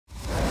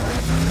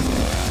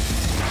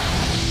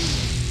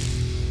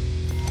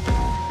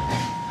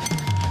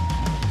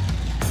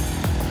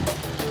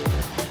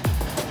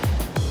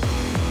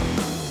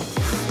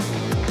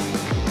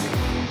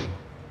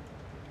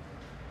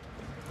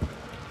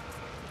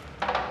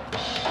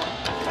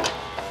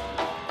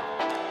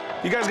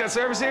You guys got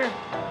service here?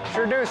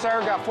 Sure do,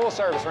 sir. Got full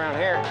service around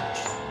here.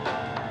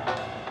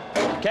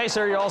 Okay,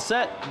 sir, you're all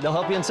set. They'll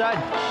help you inside.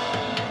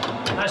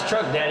 Nice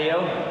truck,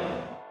 Daddy-O.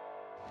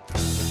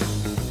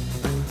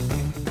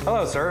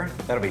 Hello, sir.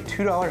 That'll be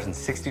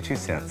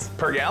 $2.62.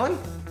 Per gallon?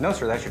 No,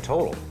 sir, that's your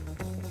total.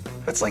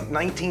 That's like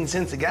 19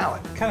 cents a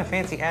gallon. What kind of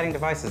fancy adding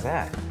device is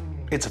that?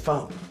 It's a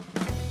phone.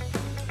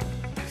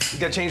 You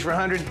got change for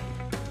 100?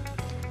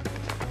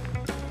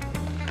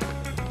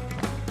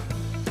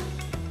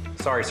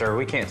 Sorry, sir,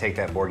 we can't take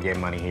that board game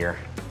money here.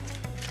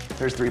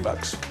 There's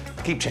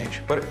 $3. Keep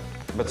change. But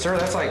sir,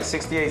 that's like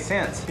 68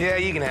 cents. Yeah,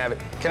 you can have it.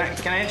 Can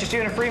I interest you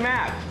in a free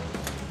map?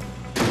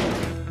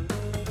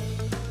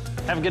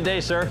 Have a good day,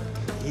 sir.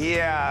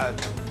 Yeah,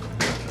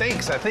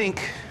 thanks, I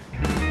think.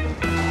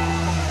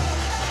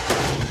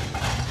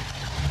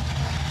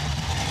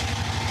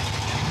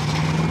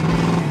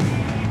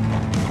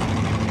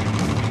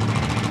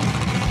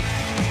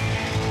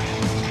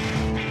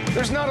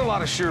 There's not a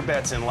lot of sure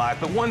bets in life,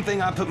 but one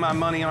thing I put my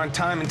money on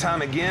time and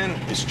time again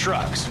is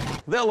trucks.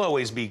 They'll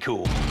always be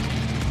cool.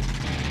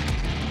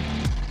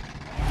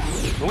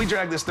 When we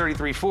dragged this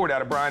 33 Ford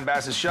out of Brian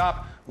Bass's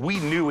shop, we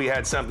knew we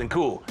had something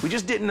cool. We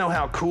just didn't know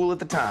how cool at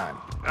the time.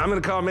 I'm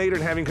gonna call Mater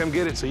and have him come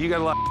get it, so you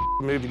got a lot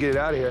of move to get it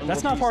out of here.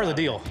 That's not part of the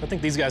deal. I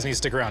think these guys need to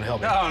stick around and help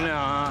me. Oh,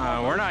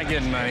 no, we're not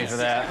getting money for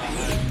that.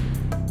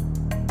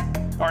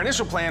 Our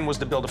initial plan was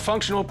to build a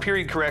functional,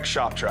 period-correct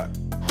shop truck.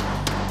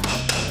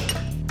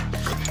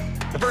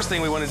 The first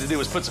thing we wanted to do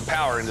was put some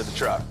power into the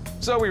truck.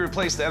 So we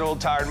replaced that old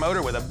tired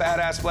motor with a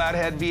badass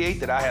flathead V8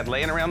 that I had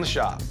laying around the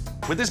shop.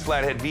 With this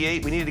flathead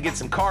V8, we needed to get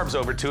some carbs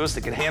over to us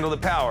that could handle the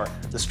power.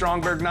 The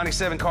Strongberg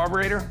 97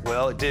 carburetor,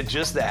 well, it did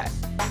just that.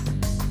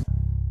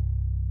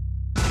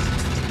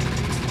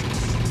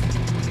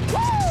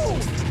 Woo!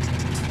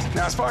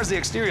 Now, as far as the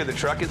exterior of the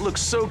truck, it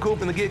looks so cool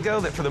from the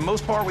get-go that for the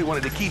most part, we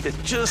wanted to keep it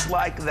just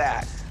like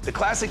that. The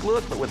classic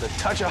look, but with a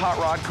touch of hot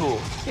rod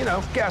cool. You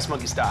know, Gas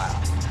Monkey style.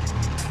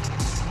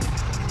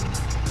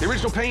 The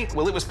original paint,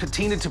 well, it was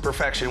patinaed to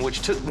perfection,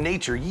 which took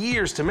nature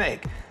years to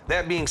make.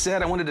 That being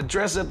said, I wanted to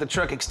dress up the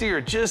truck exterior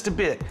just a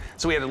bit,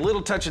 so we had a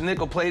little touch of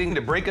nickel plating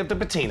to break up the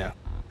patina.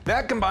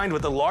 That combined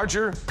with the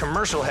larger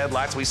commercial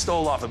headlights we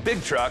stole off a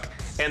big truck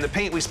and the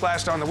paint we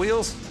splashed on the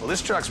wheels, well,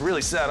 this truck's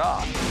really set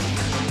off.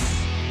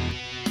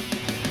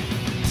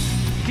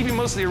 Keeping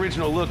most of the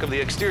original look of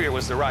the exterior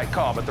was the right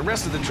call, but the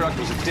rest of the truck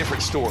was a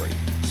different story.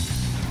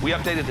 We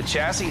updated the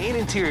chassis and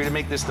interior to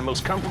make this the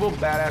most comfortable,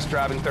 badass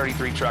driving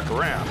 33 truck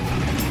around.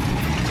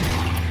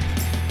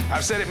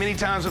 I've said it many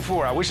times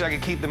before, I wish I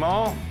could keep them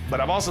all, but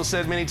I've also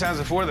said many times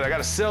before that I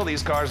gotta sell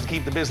these cars to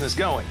keep the business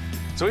going.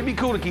 So it'd be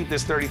cool to keep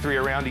this 33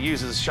 around to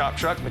use as a shop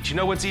truck, but you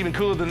know what's even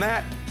cooler than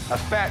that? A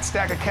fat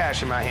stack of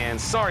cash in my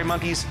hands. Sorry,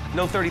 monkeys,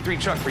 no 33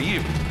 truck for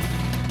you.